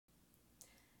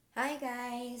Hi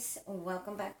guys,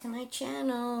 welcome back to my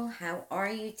channel. How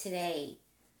are you today?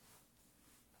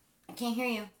 I can't hear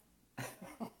you.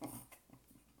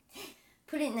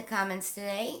 Put it in the comments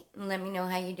today and let me know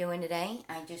how you're doing today.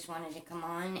 I just wanted to come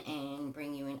on and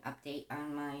bring you an update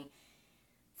on my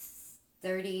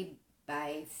 30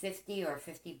 by 50 or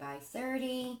 50 by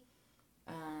 30.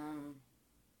 I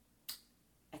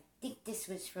think this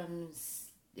was from,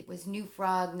 it was New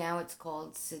Frog, now it's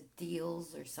called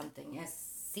Deals or something, S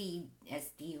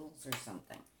Deals or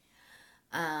something.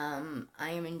 I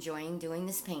am enjoying doing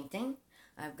this painting.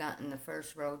 I've gotten the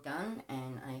first row done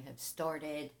and I have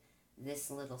started this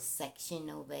little section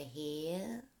over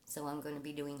here. So I'm going to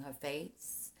be doing her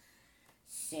face.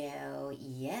 So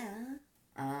yeah,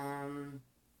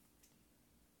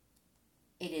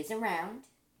 it is a round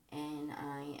and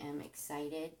I am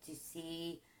excited to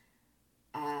see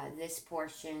this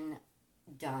portion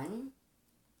done.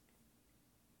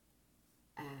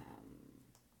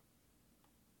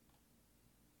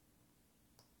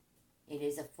 It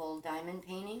is a full diamond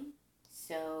painting,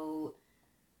 so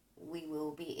we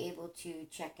will be able to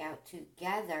check out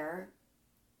together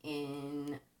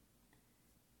in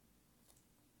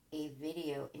a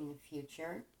video in the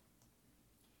future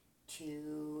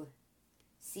to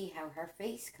see how her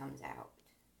face comes out.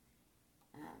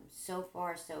 So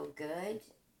far, so good.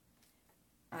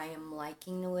 I am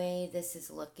liking the way this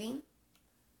is looking.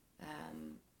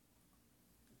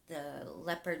 The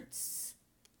leopard's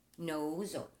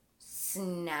nose or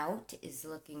snout is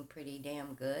looking pretty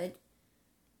damn good.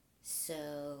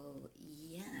 So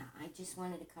yeah, I just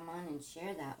wanted to come on and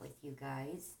share that with you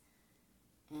guys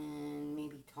and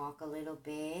maybe talk a little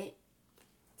bit.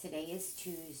 Today is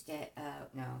Tuesday.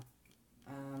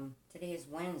 Today is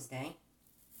Wednesday.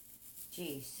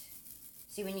 Jeez.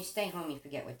 See, when you stay home, you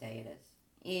forget what day it is.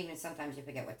 Even sometimes you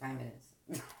forget what time it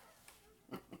is.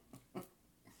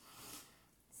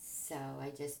 So I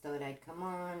just thought I'd come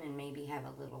on and maybe have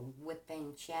a little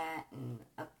whip-in chat and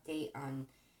update on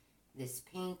this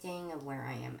painting of where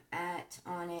I am at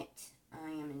on it.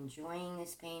 I am enjoying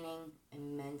this painting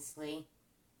immensely.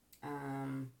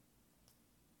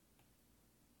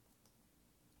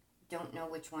 Don't know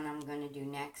which one I'm going to do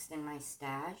next in my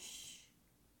stash.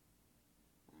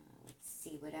 Let's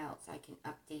see what else I can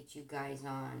update you guys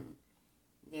on.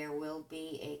 There will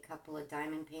be a couple of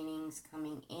diamond paintings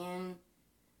coming in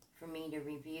for me to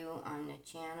review on the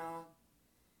channel,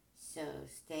 so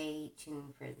stay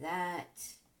tuned for that.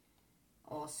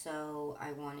 Also,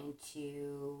 I wanted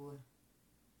to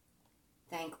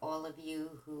thank all of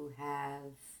you who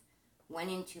have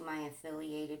went into my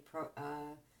affiliated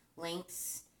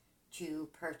links to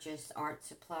purchase art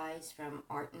supplies from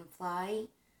Art and Fly,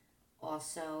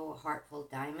 also Heartful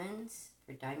Diamonds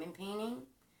for diamond painting.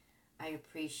 I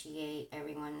appreciate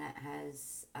everyone that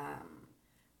has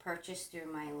purchased through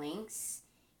my links,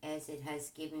 as it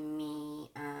has given me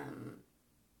a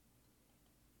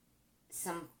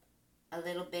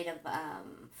little bit of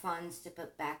funds to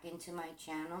put back into my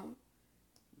channel.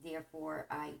 Therefore,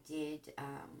 I did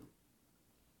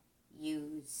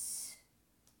use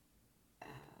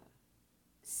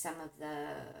some of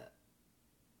the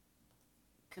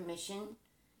commission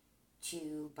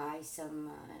to buy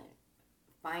some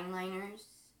fine liners,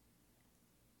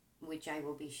 which I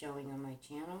will be showing on my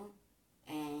channel,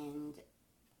 and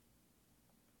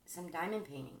some diamond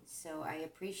paintings. So I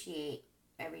appreciate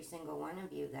every single one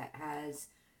of you that has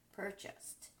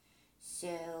purchased.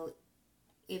 So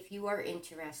if you are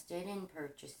interested in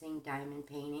purchasing diamond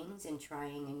paintings and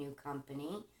trying a new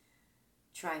company,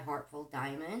 try Heartful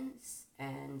Diamonds,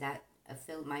 and that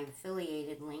my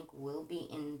affiliated link will be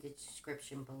in the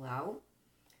description below.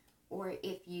 Or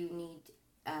if you need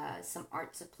some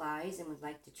art supplies and would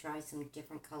like to try some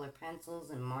different color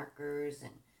pencils and markers,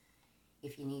 and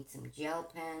if you need some gel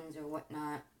pens or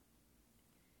whatnot,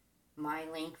 my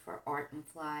link for Art and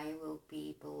Fly will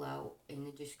be below in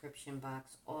the description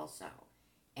box also.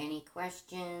 Any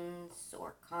questions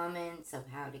or comments of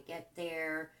how to get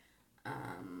there,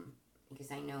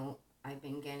 because I know I've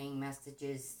been getting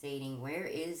messages stating, where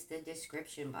is the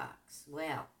description box?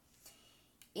 Well,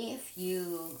 if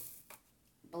you,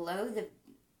 below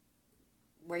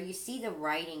where you see the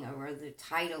writing or the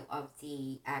title of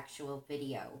the actual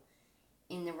video,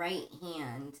 in the right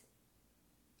hand,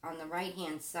 on the right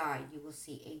hand side, you will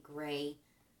see a gray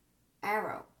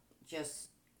arrow.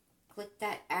 Just click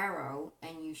that arrow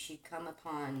and you should come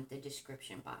upon the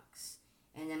description box.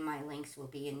 And then my links will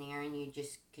be in there, and you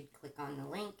just could click on the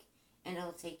link and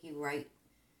it'll take you right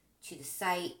to the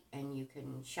site, and you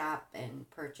can shop and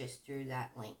purchase through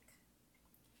that link.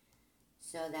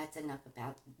 So that's enough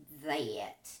about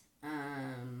that.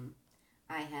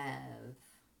 I have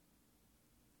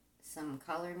some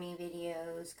color me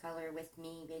videos, color with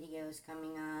me videos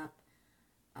coming up.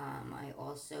 I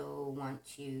also want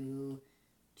to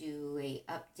do a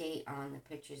update on the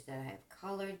pictures that I have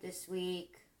colored this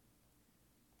week,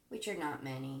 which are not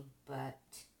many, but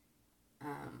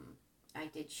I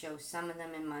did show some of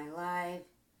them in my live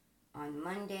on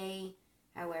Monday.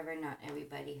 However, not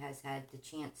everybody has had the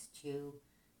chance to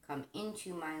come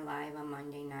into my live on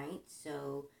Monday night,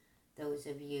 so those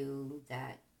of you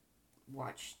that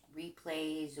watch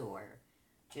replays or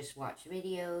just watch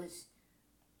videos,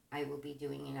 I will be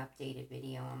doing an updated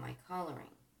video on my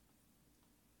coloring.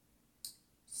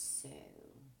 So,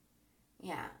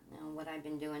 yeah, now what I've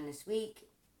been doing this week,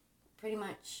 pretty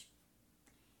much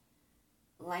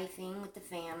lifing with the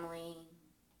family,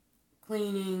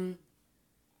 cleaning,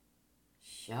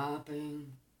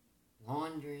 shopping,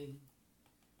 laundry,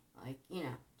 like,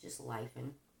 just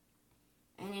lifing.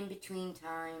 And in between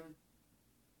time,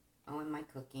 and my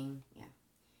cooking, yeah.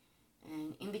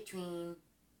 And in between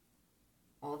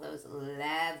all those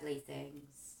lovely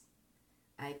things,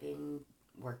 I've been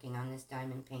working on this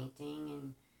diamond painting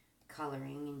and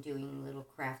coloring and doing little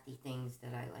crafty things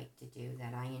that I like to do,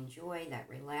 that I enjoy, that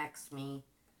relax me.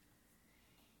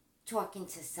 Talking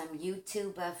to some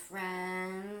YouTuber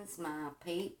friends, my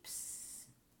peeps.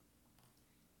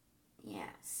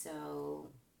 Yeah, so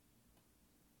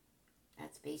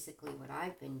that's basically what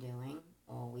I've been doing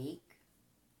all week.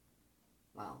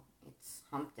 Well, it's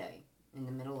hump day in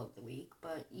the middle of the week,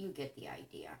 but you get the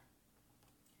idea.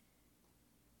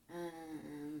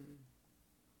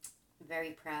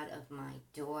 Very proud of my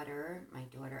daughter. My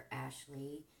daughter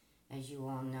Ashley, as you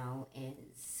all know,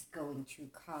 is going to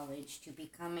college to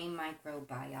become a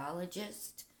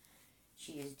microbiologist.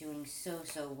 She is doing so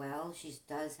well. She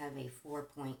does have a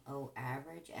 4.0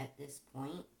 average at this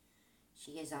point.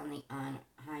 She is on the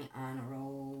high honor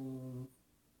roll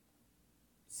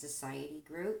society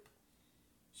group.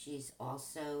 She's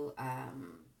also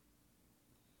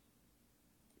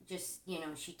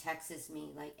she texts me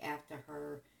like after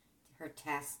her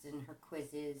tests and her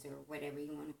quizzes or whatever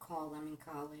you want to call them in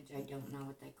college. I don't know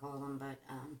what they call them, but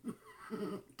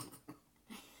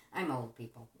I'm old,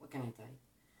 people. What can I tell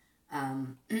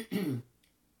you?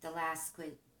 The last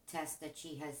quiz test that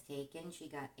she has taken, she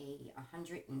got a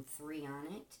 103 on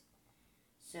it.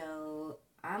 So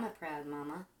I'm a proud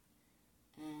mama.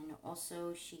 And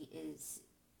also she is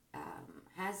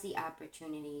has the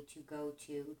opportunity to go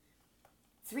to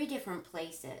 3 different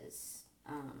places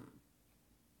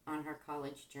on her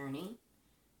college journey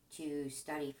to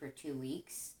study for 2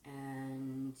 weeks.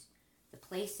 And the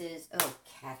places,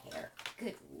 cat hair.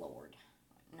 Good Lord.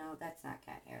 No, that's not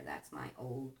cat hair. That's my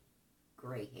old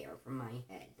gray hair from my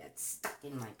head that's stuck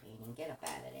in my painting. Get up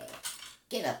out of there.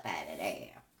 Get up out of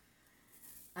there.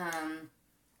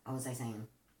 What was I saying?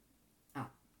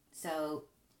 So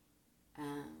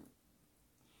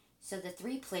the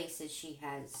 3 places she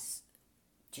has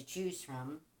to choose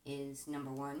from is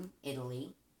number 1,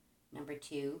 Italy, number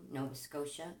 2, Nova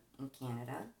Scotia in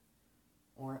Canada,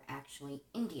 or actually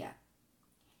India.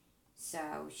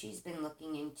 So she's been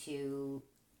looking into,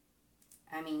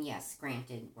 yes,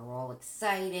 granted, we're all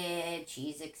excited,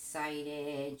 she's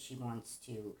excited, she wants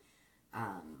to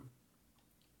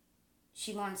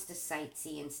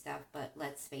sightsee and stuff, but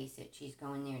let's face it, she's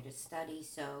going there to study,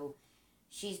 so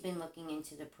she's been looking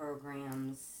into the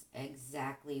programs,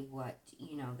 exactly what,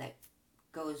 that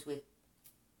goes with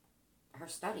her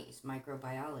studies,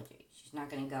 microbiology. She's not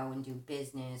going to go and do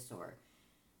business or,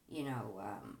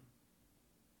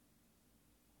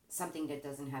 something that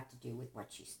doesn't have to do with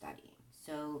what she's studying.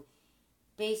 So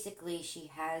basically, she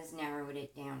has narrowed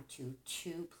it down to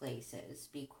 2 places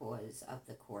because of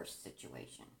the course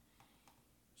situation.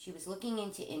 She was looking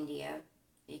into India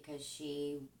because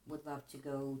she would love to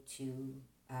go to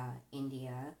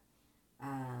India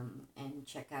and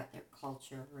check out their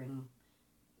culture and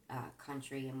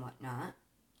country and whatnot.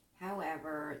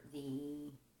 However,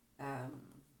 the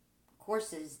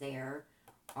courses there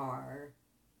are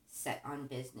set on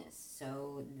business,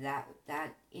 so that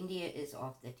India is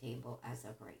off the table as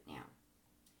of right now.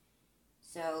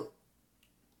 So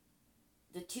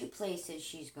the 2 places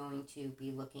she's going to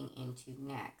be looking into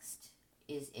next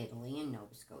is Italy and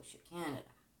Nova Scotia,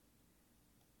 Canada.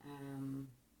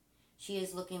 She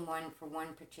is looking for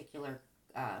one particular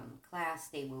class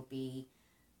they will be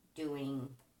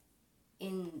doing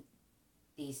in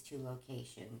these 2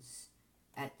 locations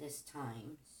at this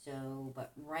time. So,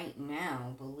 but right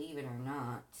now, believe it or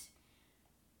not,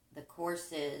 the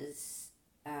courses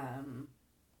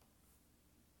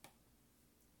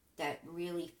that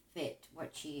really fit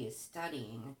what she is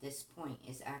studying at this point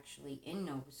is actually in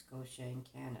Nova Scotia and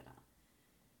Canada.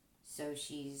 So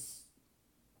she's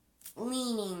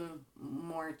leaning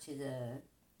more to the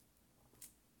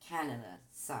Canada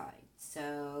side.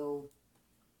 So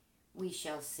we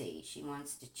shall see. She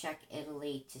wants to check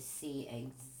Italy to see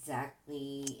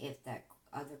exactly if that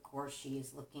other course she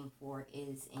is looking for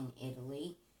is in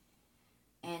Italy.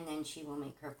 And then she will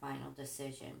make her final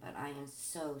decision. But I am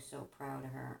so, so proud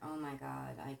of her. Oh my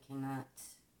God, I cannot,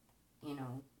 you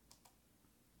know,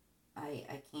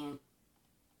 I can't,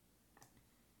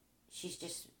 she's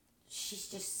just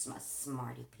a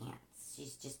smarty pants.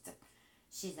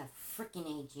 She's a freaking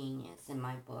A genius in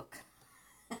my book.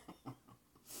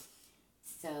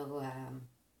 So,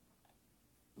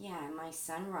 yeah, my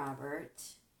son Robert,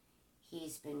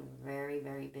 he's been very,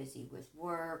 very busy with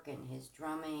work and his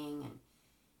drumming and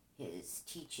his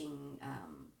teaching.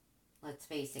 Let's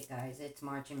face it, guys, it's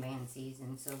marching band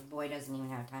season, so the boy doesn't even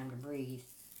have time to breathe.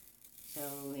 So,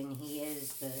 and he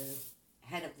is the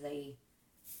head of the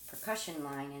percussion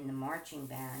line in the marching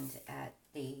band at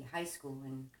the high school,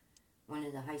 in one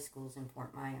of the high schools in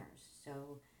Fort Myers.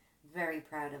 So, very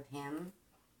proud of him.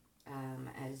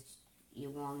 As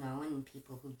you all know, and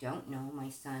people who don't know, my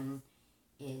son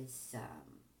is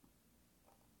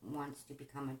wants to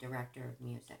become a director of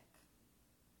music.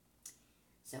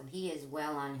 So he is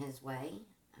well on his way.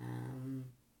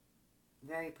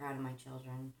 Very proud of my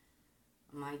children.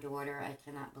 My daughter, I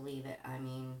cannot believe it. I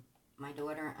mean, my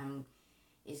daughter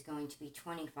is going to be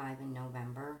 25 in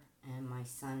November, and my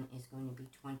son is going to be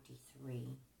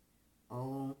 23.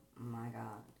 Oh my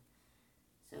God.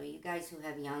 So you guys who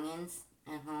have youngins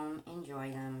at home,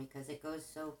 enjoy them, because it goes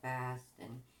so fast,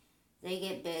 and they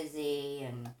get busy,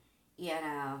 and, you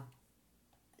know,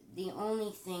 the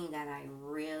only thing that I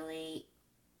really,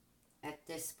 at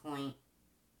this point,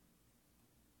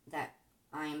 that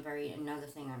another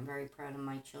thing I'm very proud of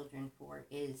my children for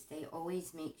is they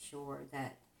always make sure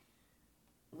that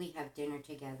we have dinner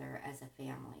together as a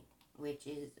family, which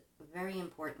is very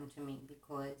important to me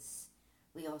because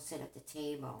we all sit at the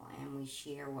table and we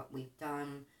share what we've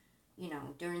done, you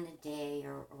know, during the day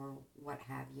or what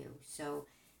have you. So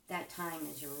that time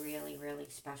is really, really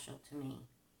special to me.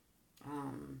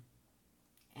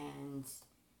 And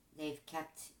they've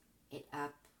kept it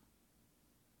up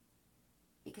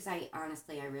because I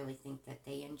really think that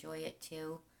they enjoy it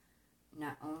too.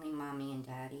 Not only mommy and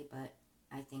daddy, but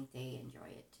I think they enjoy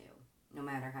it too, no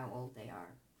matter how old they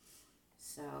are.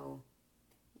 So,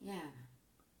 yeah.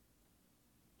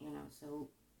 You know, so,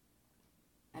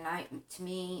 and to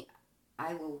me,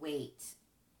 I will wait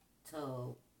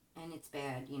till, and it's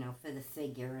bad, you know, for the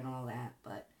figure and all that,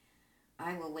 but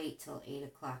I will wait till 8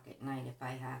 o'clock at night if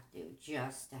I have to,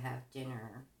 just to have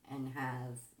dinner and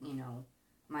have, you know,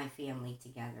 my family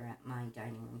together at my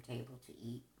dining room table to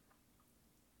eat.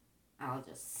 I'll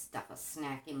just stuff a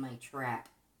snack in my trap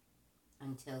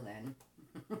until then.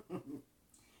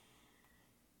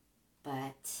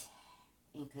 But,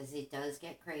 because it does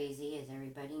get crazy, as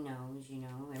everybody knows, you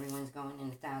know, everyone's going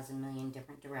in 1,000,000,000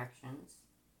 different directions.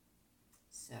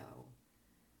 So,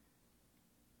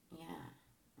 yeah.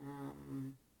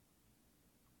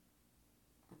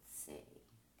 Let's see.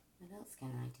 What else can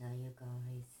I tell you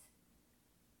guys?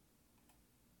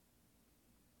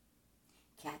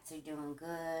 Cats are doing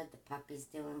good. The puppy's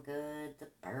doing good. The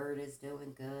bird is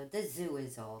doing good. The zoo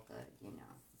is all good, you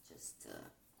know. Just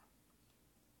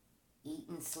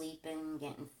eating, sleeping,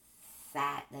 getting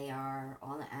fat. They are.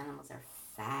 All the animals are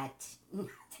fat. No,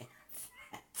 they're not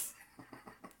fat.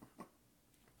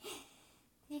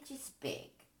 They're just big.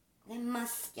 They're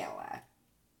muscular.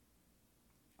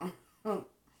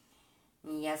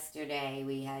 Yesterday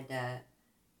we had a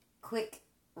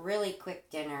really quick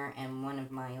dinner, and one of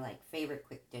my favorite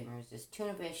quick dinners is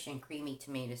tuna fish and creamy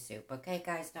tomato soup. Okay,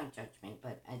 guys, don't judge me,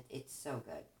 but it's so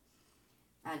good.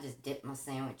 I just dip my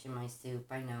sandwich in my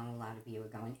soup. I know a lot of you are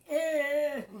going,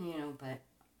 you know, but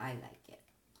I like it.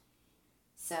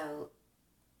 So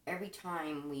every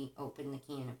time we open the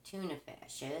can of tuna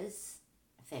fishes,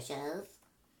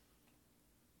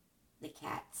 the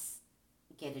cats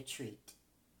get a treat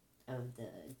of the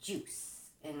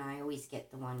juice, and I always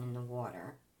get the one in the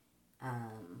water,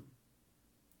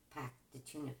 the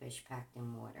tuna fish packed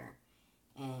in water,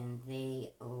 and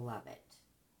they love it.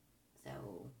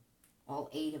 So all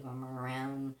 8 of them are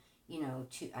around, you know,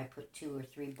 I put 2 or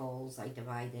 3 bowls, I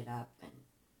divide it up, and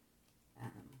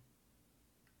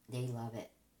they love it.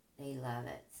 They love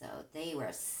it. So they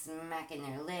were smacking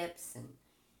their lips and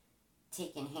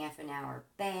taking half an hour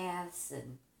baths,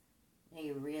 and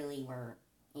they really were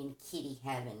in kitty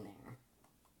heaven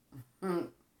there.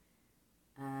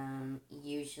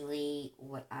 Usually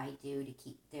what I do to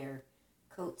keep their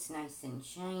coats nice and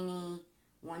shiny,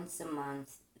 once a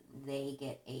month they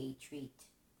get a treat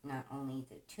not only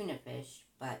the tuna fish,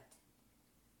 but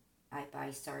I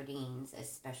buy sardines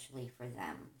especially for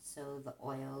them. So the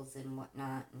oils and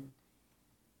whatnot, and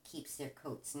keeps their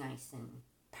coats nice and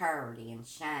pearly and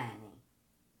shiny.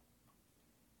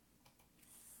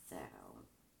 So,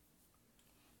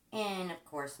 and of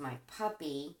course my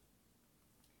puppy,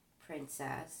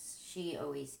 Princess, she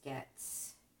always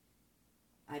gets,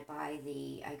 I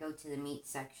go to the meat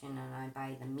section and I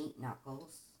buy the meat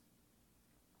knuckles.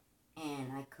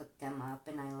 And I cook them up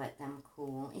and I let them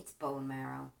cool. It's bone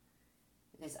marrow.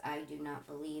 Because I do not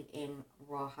believe in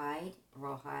rawhide.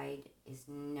 Rawhide is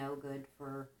no good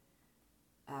for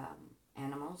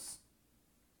animals.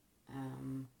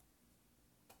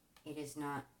 It is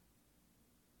not,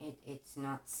 it's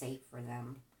not safe for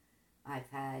them. I've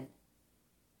had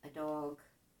a dog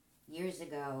years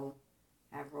ago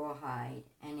have rawhide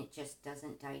and it just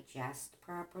doesn't digest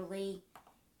properly,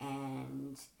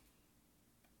 and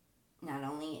not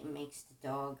only it makes the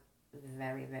dogs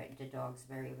very,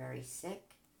 very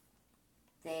sick.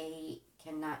 They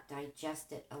cannot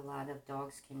digest it. A lot of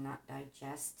dogs cannot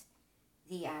digest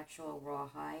the actual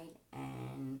rawhide,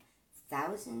 and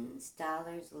thousands of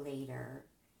dollars later,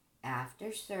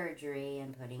 after surgery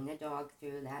and putting the dog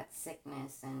through that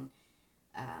sickness and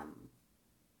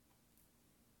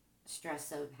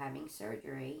stress of having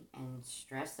surgery and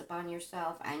stress upon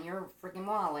yourself and your freaking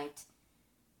wallet,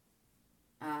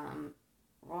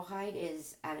 rawhide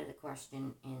is out of the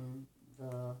question in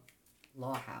the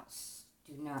law house.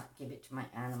 Do not give it to my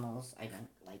animals. I don't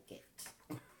like it.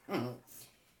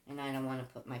 And I don't want to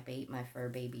put my fur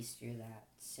babies through that.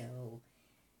 So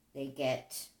they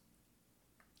get,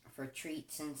 for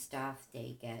treats and stuff,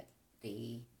 they get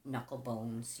the knuckle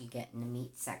bones you get in the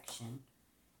meat section.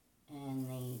 And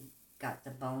they got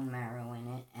the bone marrow in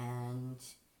it. And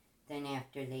then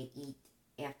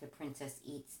after Princess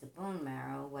eats the bone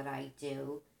marrow, what I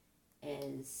do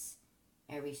is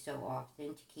every so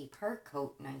often, to keep her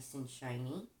coat nice and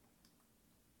shiny,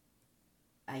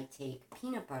 I take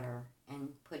peanut butter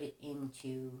and put it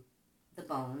into the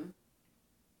bone,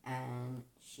 and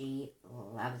she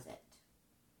loves it.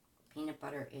 Peanut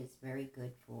butter is very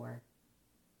good for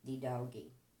the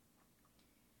doggy.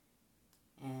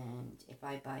 And if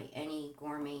I buy any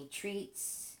gourmet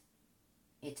treats,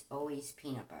 it's always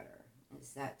peanut butter,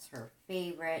 as that's her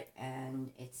favorite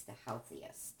and it's the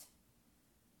healthiest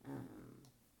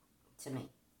to me,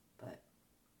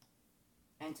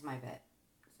 and to my vet.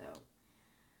 So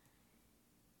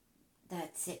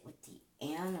that's it with the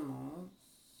animals.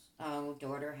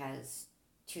 Daughter has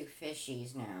 2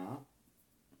 fishies now.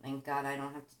 Thank God I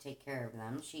don't have to take care of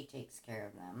them. She takes care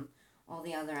of them. All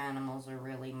the other animals are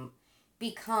really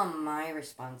become my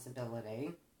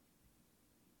responsibility.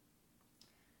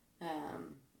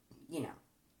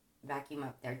 Vacuum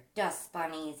up their dust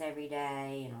bunnies every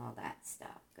day and all that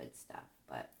stuff. Good stuff.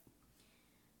 But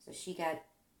so she got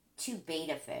 2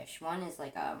 betta fish. One is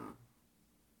like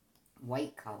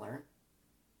white color.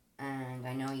 And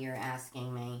I know you're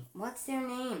asking me, what's their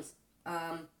names?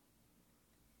 Gotta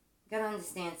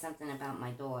understand something about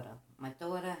my daughter. My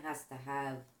daughter has to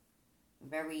have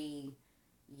very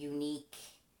unique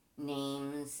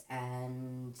names,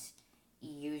 and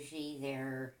usually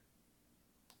they're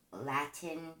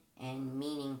Latin and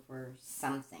meaning for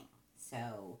something.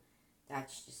 So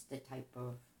that's just the type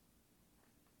of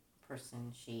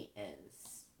person she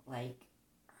is. Like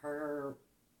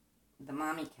the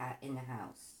mommy cat in the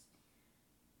house,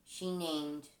 she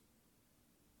named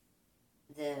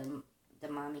the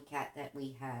mommy cat that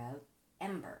we have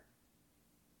Ember.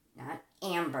 Not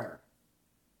Amber.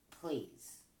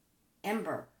 Please.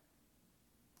 Ember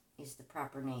is the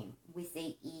proper name, with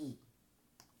a E.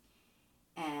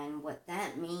 And what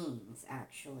that means,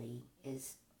 actually,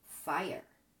 is fire.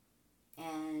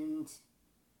 And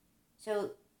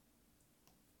so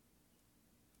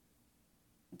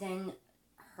then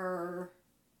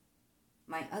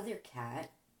my other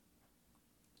cat,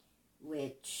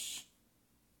 which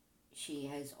she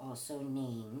has also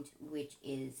named, which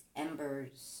is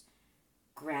Ember's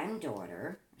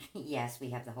granddaughter. Yes,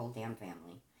 we have the whole damn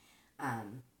family.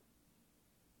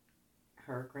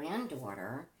 Her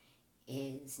granddaughter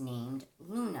is named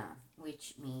Luna,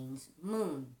 which means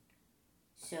moon.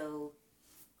 So,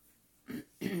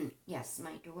 yes,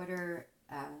 my daughter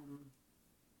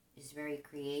is very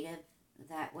creative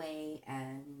that way,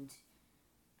 and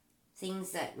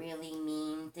things that really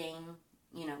mean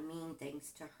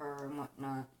things to her and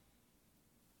whatnot,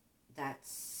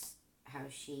 that's how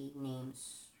she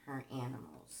names her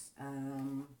animals.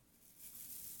 I'm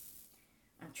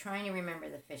trying to remember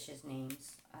the fish's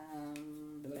names.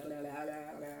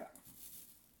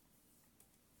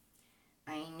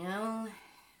 I know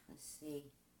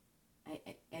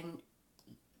And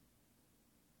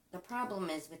the problem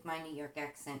is with my New York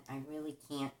accent, I really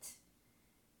can't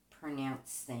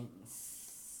pronounce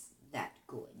things that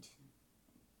good,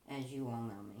 as you all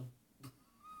know me.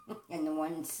 And the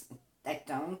ones that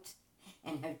don't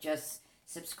and have just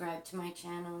subscribed to my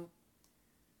channel,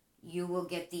 you will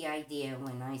get the idea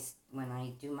when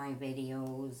I do my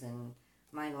videos and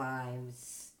my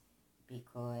lives,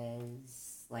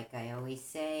 because like I always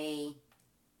say,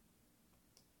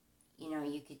 you know,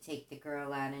 you could take the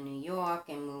girl out of New York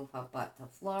and move her butt to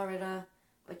Florida,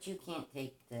 but you can't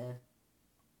take the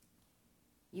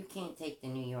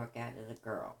New York out of the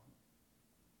girl.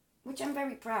 Which I'm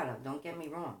very proud of, don't get me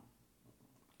wrong.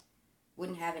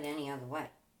 Wouldn't have it any other way.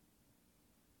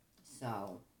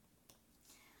 So,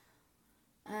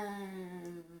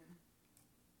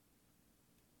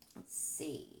 let's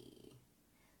see.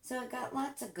 So I got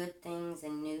lots of good things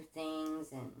and new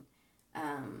things, and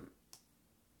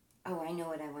oh, I know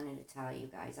what I wanted to tell you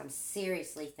guys. I'm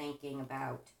seriously thinking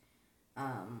about,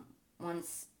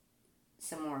 once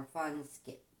some more funds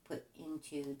get put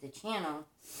into the channel,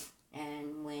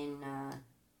 and when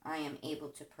I am able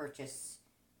to purchase,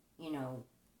 you know,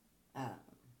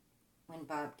 when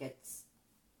Bob gets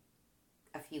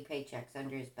a few paychecks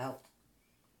under his belt,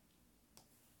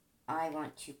 I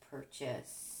want to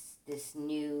purchase this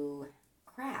new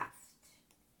craft,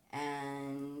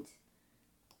 and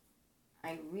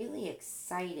I'm really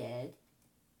excited.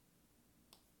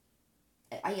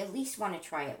 I at least want to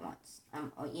try it once,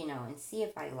 you know, and see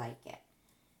if I like it.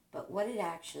 But what it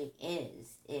actually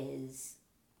is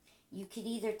you could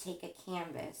either take a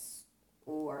canvas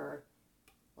or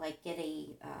like get a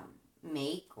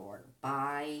make or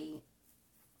buy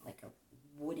like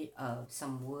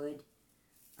some wood,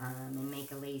 and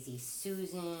make a lazy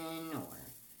Susan, or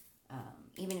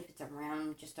even if it's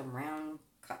just a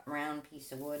cut round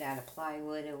piece of wood out of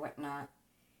plywood or whatnot.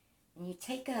 And you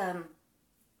take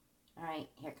alright,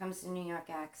 here comes the New York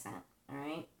accent,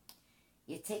 alright?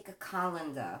 You take a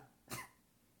colander.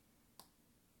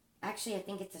 Actually, I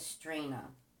think it's a strainer,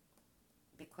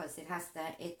 because it has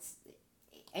that,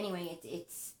 anyway,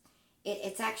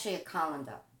 it's actually a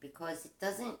colander, because it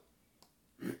doesn't,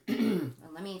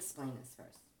 well, let me explain this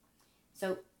first.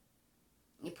 So,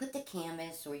 you put the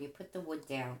canvas or you put the wood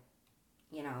down,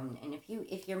 you know, and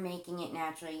if you're making it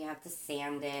naturally, you have to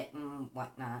sand it and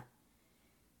whatnot.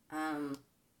 And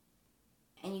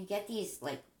you get these,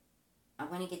 like, I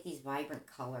want to get these vibrant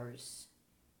colors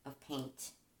of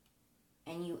paint,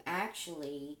 and you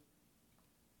actually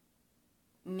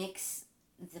mix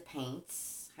the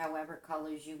paints, however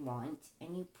colors you want,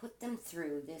 and you put them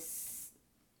through this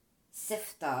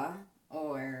sifter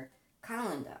or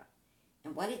colander.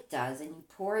 And what it does, and you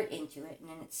pour it into it, and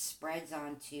then it spreads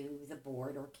onto the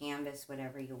board or canvas,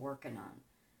 whatever you're working on.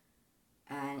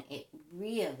 And it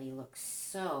really looks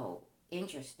so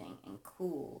interesting and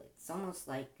cool. It's almost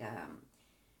like,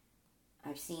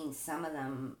 I've seen some of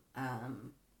them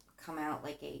come out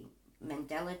like a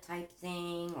mandala type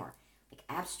thing, or like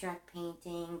abstract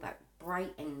painting, but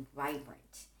bright and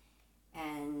vibrant.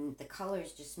 And the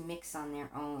colors just mix on their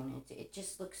own. It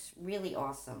just looks really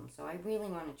awesome. So I really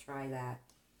want to try that.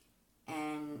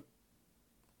 And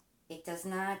it does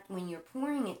not, when you're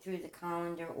pouring it through the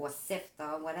colander or sifter,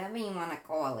 whatever you want to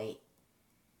call it,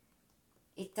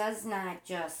 it does not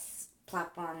just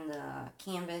plop on the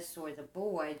canvas or the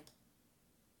board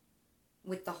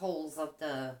with the holes of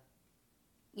the,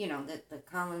 you know, the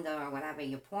colander or whatever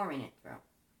you're pouring it through.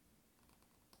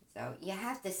 So you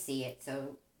have to see it.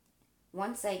 So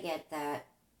once I get that,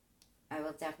 I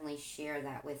will definitely share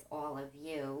that with all of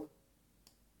you.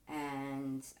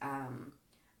 And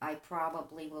I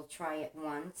probably will try it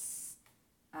once,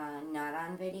 not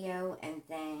on video, and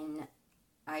then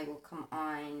I will come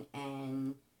on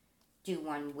and do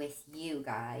one with you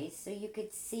guys, so you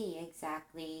could see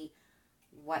exactly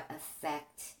what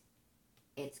effect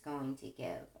it's going to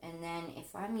give. And then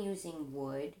if I'm using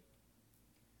wood,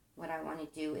 what I want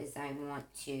to do is I want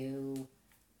to,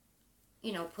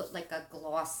 you know, put like a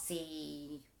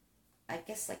glossy, I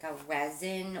guess like a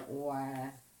resin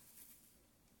or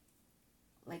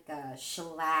like a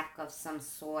shellac of some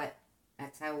sort.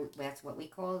 That's what we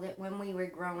called it when we were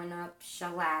growing up,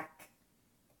 shellac.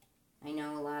 I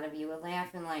know a lot of you are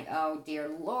laughing like, oh dear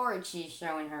Lord, she's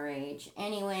showing her age.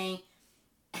 Anyway,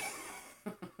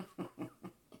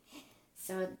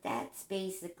 so that's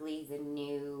basically the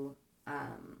new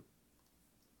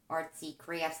artsy,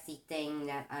 craftsy thing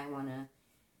that I want to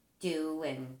do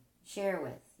and share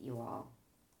with you all.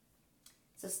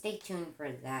 So stay tuned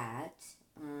for that.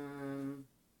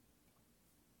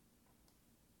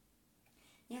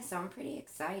 yeah, so I'm pretty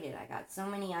excited. I got so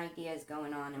many ideas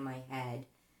going on in my head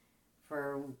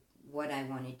for what I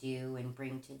want to do and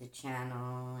bring to the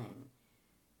channel. And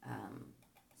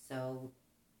so,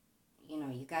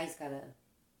 you guys gotta,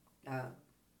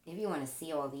 if you want to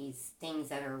see all these things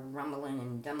that are rumbling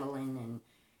and dumbling and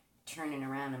turning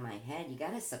around in my head, you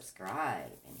gotta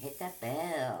subscribe and hit that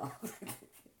bell.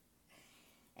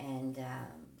 And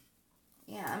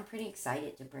yeah, I'm pretty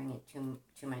excited to bring it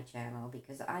to my channel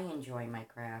because I enjoy my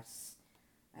crafts.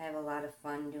 I have a lot of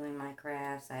fun doing my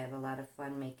crafts. I have a lot of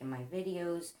fun making my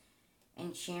videos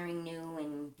and sharing new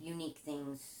and unique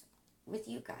things with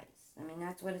you guys. I mean,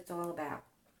 that's what it's all about.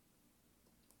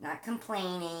 Not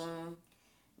complaining,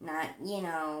 not,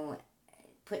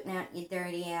 putting out your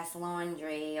dirty ass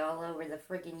laundry all over the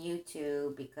friggin'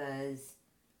 YouTube because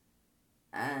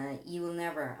you will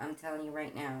never, I'm telling you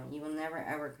right now, you will never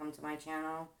ever come to my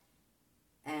channel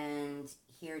and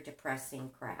hear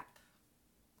depressing crap.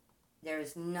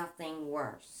 There's nothing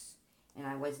worse, and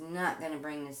I was not going to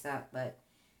bring this up, but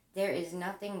there is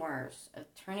nothing worse of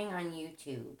turning on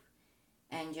YouTube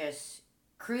and just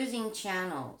cruising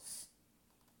channels,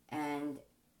 and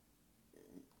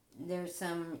there's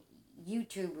some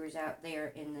YouTubers out there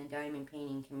in the diamond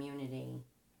painting community.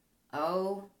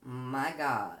 Oh my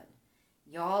God.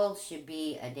 Y'all should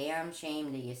be a damn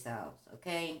shame to yourselves,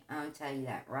 okay? I'll tell you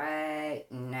that right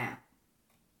now.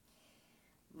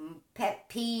 Pet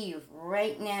peeve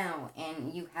right now,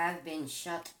 and you have been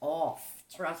shut off.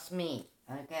 Trust me,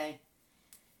 okay?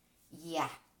 Yeah.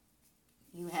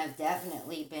 You have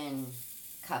definitely been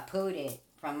kaputted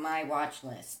from my watch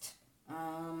list.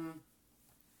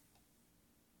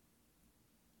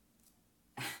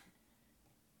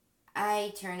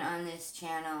 I turn on this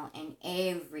channel, and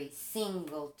every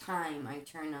single time I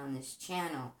turn on this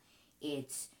channel,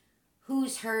 it's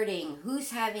who's hurting,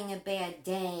 who's having a bad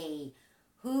day,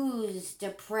 who's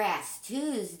depressed,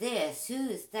 who's this,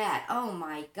 who's that. Oh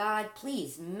my God,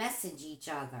 please message each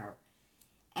other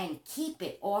and keep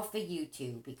it off of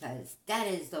YouTube, because that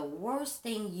is the worst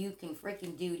thing you can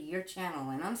freaking do to your channel.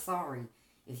 And I'm sorry,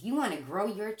 if you want to grow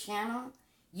your channel,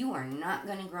 you are not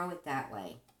going to grow it that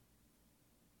way.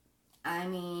 I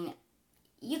mean,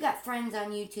 you got friends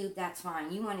on YouTube, that's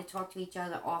fine. You want to talk to each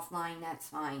other offline, that's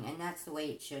fine. And that's the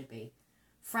way it should be.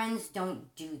 Friends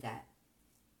don't do that.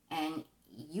 And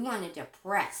you want to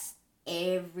depress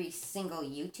every single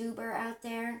YouTuber out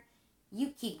there,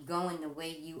 you keep going the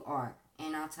way you are.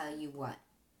 And I'll tell you what,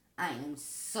 I am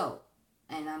so,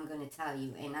 and I'm going to tell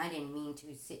you, and I didn't mean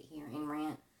to sit here and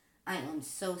rant, I am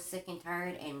so sick and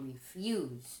tired and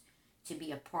refuse to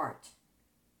be a part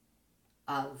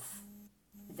of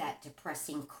that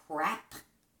depressing crap.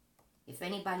 If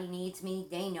anybody needs me,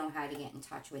 they know how to get in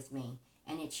touch with me,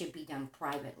 and it should be done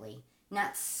privately,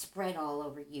 not spread all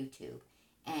over YouTube.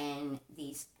 And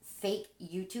these fake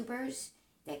YouTubers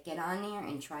that get on there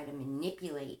and try to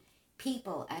manipulate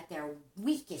people at their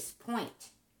weakest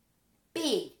point,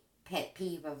 big pet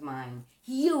peeve of mine,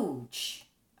 huge,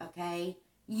 okay,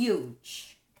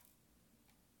 huge,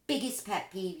 biggest pet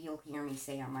peeve you'll hear me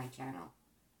say on my channel,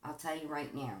 I'll tell you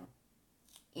right now,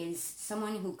 is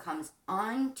someone who comes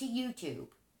on to YouTube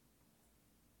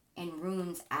and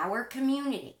ruins our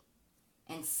community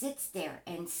and sits there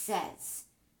and says,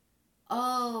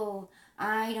 oh,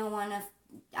 I don't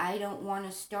want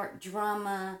to start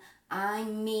drama,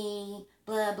 I'm me,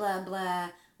 blah, blah, blah.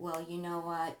 Well, you know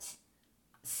what?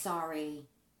 Sorry,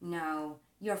 no,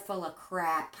 you're full of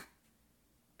crap.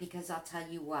 Because I'll tell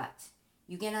you what,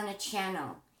 you get on a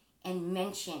channel and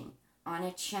mention on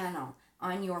a channel,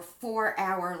 on your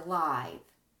 4-hour live,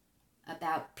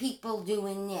 about people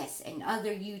doing this and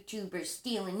other YouTubers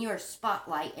stealing your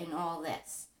spotlight and all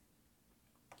this.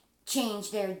 Change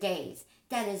their days.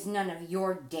 That is none of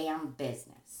your damn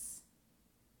business.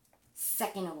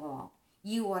 Second of all,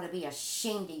 you ought to be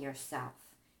ashamed of yourself.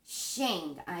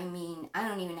 Shamed, I mean, I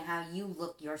don't even know how you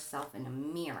look yourself in a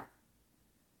mirror.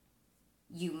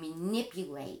 You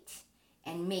manipulate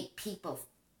and make people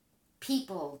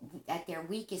at their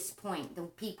weakest point, the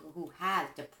people who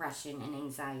have depression and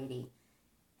anxiety,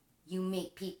 you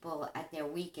make people at their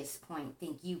weakest point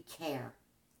think you care.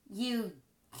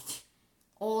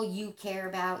 All you care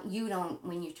about, you don't,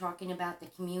 when you're talking about the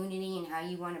community and how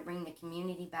you want to bring the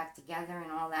community back together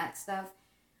and all that stuff,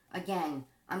 again,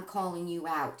 I'm calling you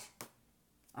out,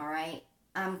 all right?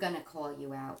 I'm going to call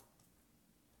you out.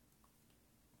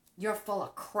 You're full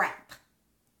of crap,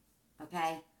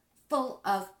 okay? Full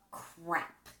of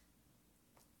crap.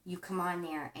 You come on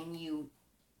there and you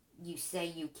say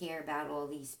you care about all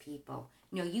these people.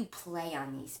 No, you play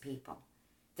on these people.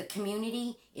 The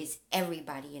community is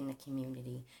everybody in the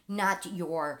community, not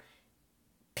your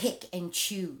pick and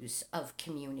choose of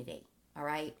community, all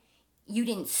right? You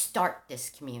didn't start this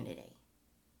community.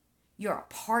 You're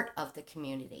a part of the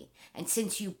community. And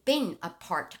since you've been a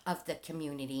part of the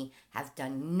community, have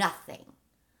done nothing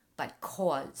but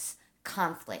cause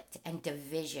conflict and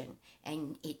division.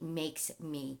 And it makes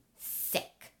me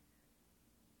sick.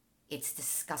 It's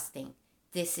disgusting.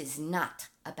 This is not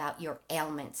about your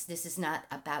ailments. This is not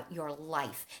about your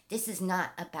life. This is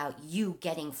not about you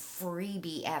getting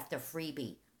freebie after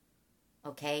freebie.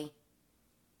 Okay?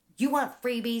 You want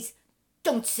freebies?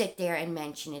 Don't sit there and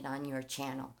mention it on your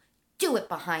channel. Do it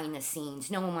behind the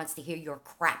scenes. No one wants to hear your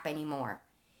crap anymore.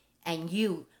 And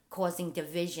you causing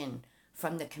division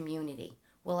from the community.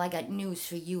 Well, I got news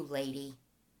for you, lady.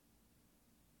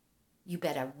 You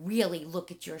better really look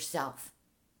at yourself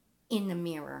in the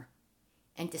mirror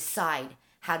and decide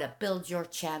how to build your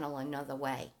channel another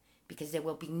way. Because there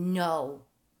will be no,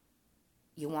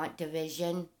 you want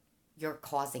division, you're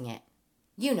causing it.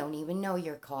 You don't even know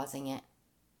you're causing it.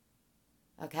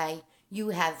 Okay? You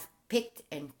have picked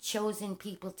and chosen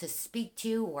people to speak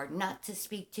to or not to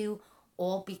speak to,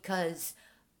 all because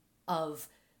of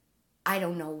I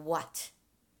don't know what.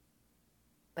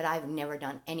 But I've never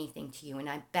done anything to you, and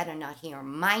I better not hear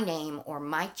my name or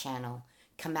my channel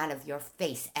come out of your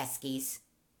face, Eskies.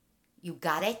 You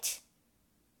got it?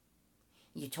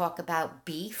 You talk about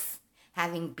beef,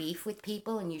 having beef with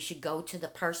people, and you should go to the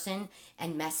person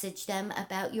and message them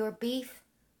about your beef.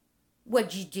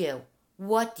 What'd you do?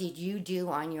 What did you do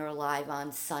on your live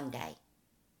on Sunday?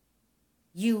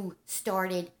 You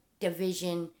started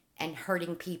division and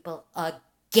hurting people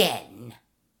again.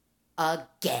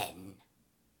 Again.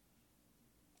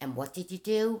 And what did you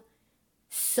do?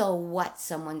 So what?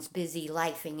 Someone's busy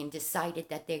lifing and decided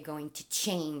that they're going to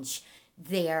change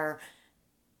their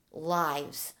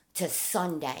lives to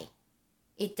Sunday.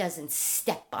 It doesn't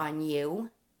step on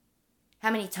you. How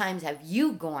many times have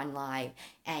you gone live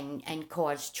and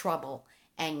caused trouble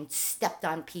and stepped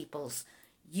on people's?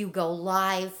 You go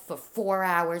live for 4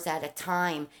 hours at a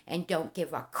time and don't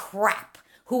give a crap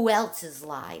who else is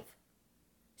live.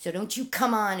 So don't you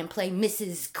come on and play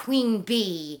Mrs. Queen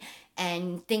Bee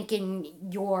and thinking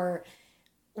you're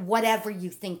whatever you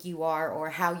think you are or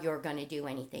how you're going to do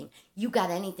anything. You got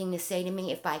anything to say to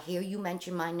me? If I hear you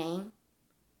mention my name,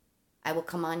 I will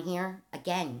come on here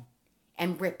again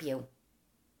and rip you.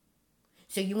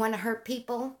 So you want to hurt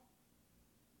people?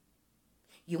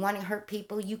 You want to hurt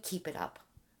people? You keep it up.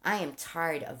 I am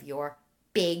tired of your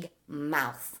big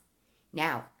mouth.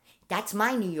 Now, that's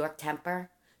my New York temper,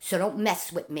 so don't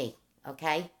mess with me,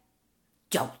 okay?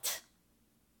 Don't.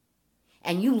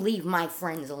 And you leave my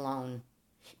friends alone,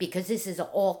 because this is an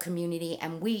all community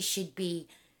and we should be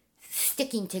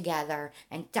sticking together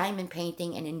and diamond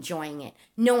painting and enjoying it.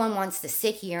 No one wants to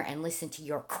sit here and listen to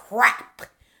your crap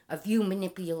of you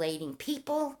manipulating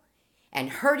people and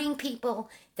hurting people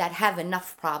that have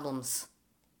enough problems.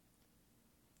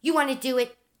 You want to do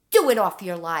it? Do it off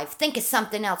your live. Think of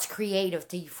something else creative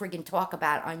to friggin' talk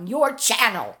about on your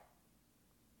channel.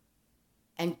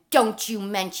 And don't you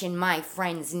mention my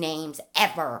friends' names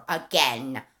ever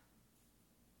again.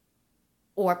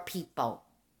 Or people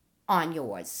on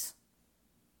yours.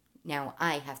 Now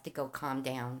I have to go calm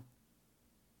down.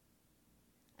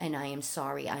 And I am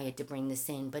sorry I had to bring this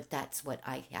in, but that's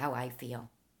how I feel.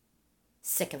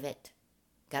 Sick of it.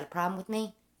 Got a problem with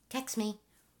me? Text me.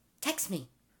 Text me.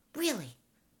 Really.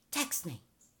 Text me.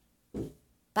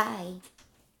 Bye.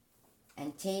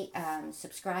 And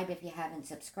subscribe if you haven't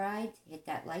subscribed. Hit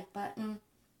that like button.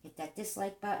 Hit that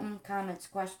dislike button. Comments,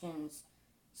 questions,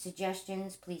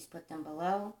 suggestions, please put them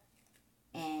below.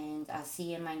 And I'll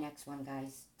see you in my next one,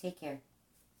 guys. Take care.